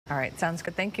All right, sounds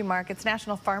good. Thank you, Mark. It's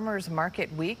National Farmers Market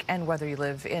Week, and whether you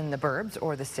live in the burbs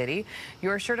or the city,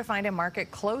 you're sure to find a market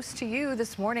close to you.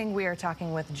 This morning, we are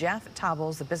talking with Jeff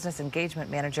Tobbles, the Business Engagement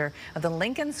Manager of the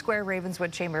Lincoln Square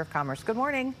Ravenswood Chamber of Commerce. Good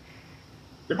morning.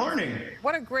 Good morning.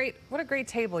 What a great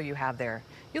table you have there.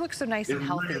 You look so nice and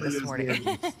healthy really this is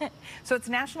morning. So it's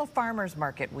National Farmers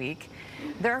Market Week.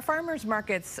 There are farmers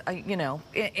markets,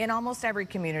 in almost every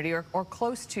community or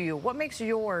close to you. What makes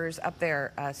yours up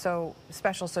there so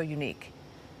special, so unique?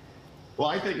 Well,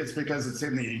 I think it's because it's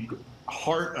in the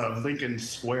heart of Lincoln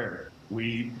Square.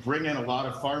 We bring in a lot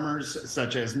of farmers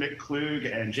such as Mick Klug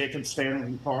and Jacob's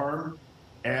Family Farm.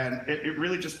 And it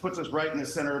really just puts us right in the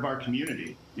center of our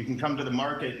community. You can come to the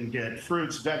market and get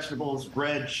fruits, vegetables,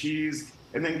 bread, cheese,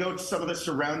 and then go to some of the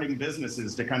surrounding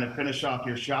businesses to kind of finish off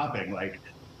your shopping, like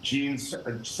Jean's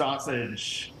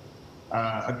Sausage,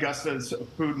 Augusta's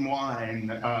Food and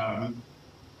Wine,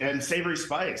 and Savory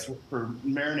Spice for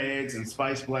marinades and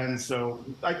spice blends. So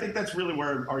I think that's really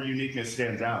where our uniqueness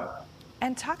stands out.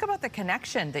 And talk about the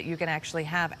connection that you can actually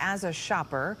have as a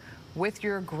shopper with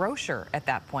your grocer at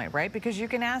that point, right? Because you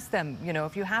can ask them,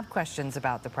 if you have questions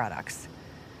about the products.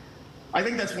 I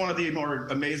think that's one of the more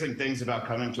amazing things about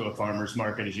coming to a farmer's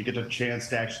market is you get a chance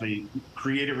to actually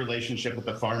create a relationship with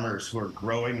the farmers who are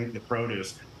growing the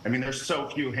produce. I mean, there's so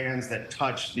few hands that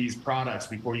touch these products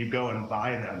before you go and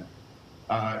buy them.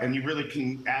 And you really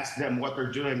can ask them what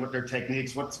they're doing, what their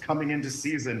techniques, what's coming into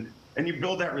season, and you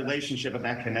build that relationship and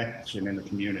that connection in the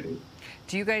community.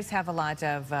 Do you guys have a lot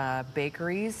of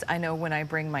bakeries? I know when I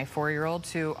bring my 4-year-old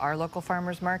to our local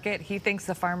farmer's market, he thinks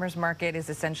the farmer's market is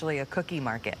essentially a cookie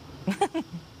market.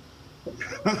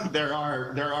 There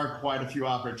are quite a few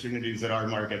opportunities at our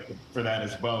market for that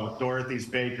as well. With Dorothy's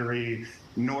Bakery,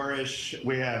 Nourish,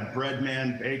 we have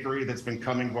Breadman Bakery that's been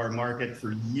coming to our market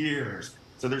for years.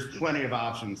 So there's plenty of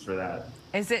options for that.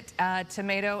 Is it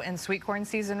tomato and sweet corn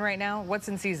season right now? What's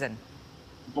in season?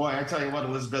 Boy, I tell you what,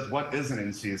 Elizabeth, what isn't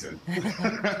in season?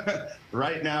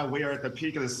 Right now, we are at the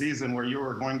peak of the season where you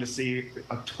are going to see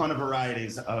a ton of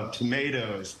varieties of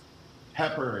tomatoes,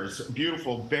 peppers,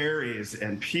 beautiful berries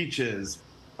and peaches,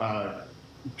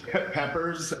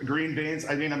 peppers, green beans.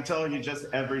 I mean, I'm telling you, just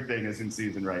everything is in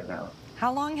season right now.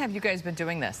 How long have you guys been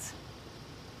doing this?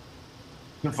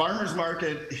 The farmers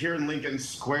market here in Lincoln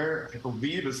Square, I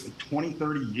believe, is 20,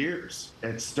 30 years.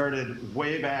 It started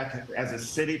way back as a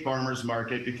city farmers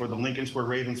market before the Lincoln Square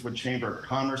Ravenswood Chamber of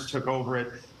Commerce took over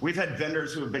it. We've had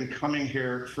vendors who have been coming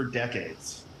here for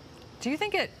decades. Do you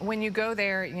think when you go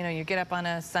there, you get up on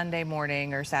a Sunday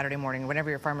morning or Saturday morning, whenever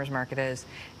your farmer's market is,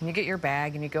 and you get your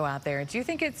bag and you go out there, do you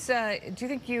think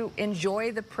you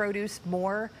enjoy the produce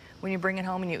more when you bring it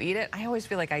home and you eat it? I always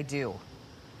feel like I do.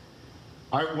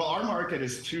 Well, our market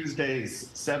is Tuesdays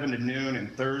 7 to noon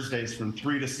and Thursdays from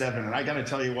 3 to 7. And I got to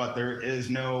tell you what, there is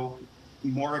no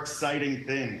more exciting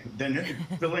thing than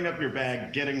filling up your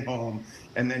bag, getting home,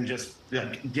 and then just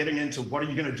getting into what are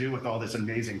you going to do with all this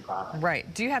amazing product.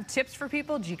 Right. Do you have tips for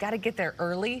people? Do you got to get there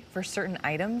early for certain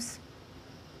items?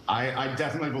 I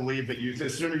definitely believe that the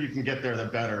sooner you can get there, the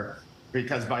better,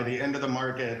 because by the end of the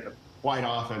market, quite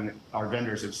often our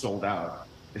vendors have sold out.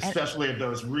 Especially of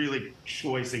those really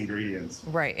choice ingredients.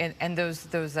 Right, and those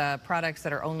products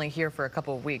that are only here for a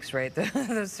couple of weeks, right?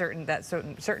 Those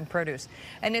certain produce.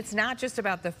 And it's not just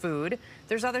about the food.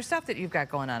 There's other stuff that you've got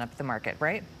going on up at the market,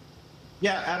 right?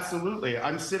 Yeah, absolutely.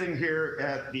 I'm sitting here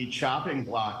at the chopping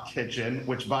block kitchen,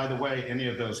 which, by the way, any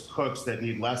of those cooks that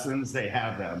need lessons, they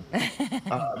have them.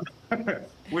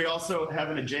 We also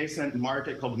have an adjacent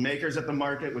market called Makers at the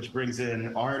Market, which brings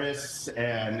in artists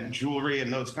and jewelry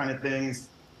and those kind of things.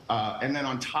 And then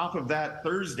on top of that,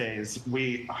 Thursdays,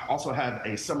 we also have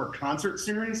a summer concert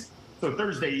series. So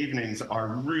Thursday evenings are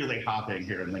really hopping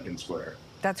here in Lincoln Square.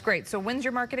 That's great. So when's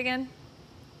your market again?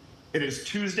 It is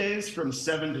Tuesdays from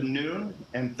 7 to noon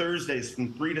and Thursdays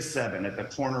from 3 to 7 at the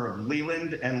corner of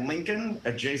Leland and Lincoln,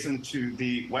 adjacent to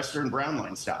the Western Brown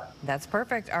Line stop. That's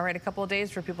perfect. All right, a couple of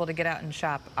days for people to get out and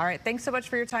shop. All right, thanks so much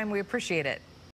for your time. We appreciate it.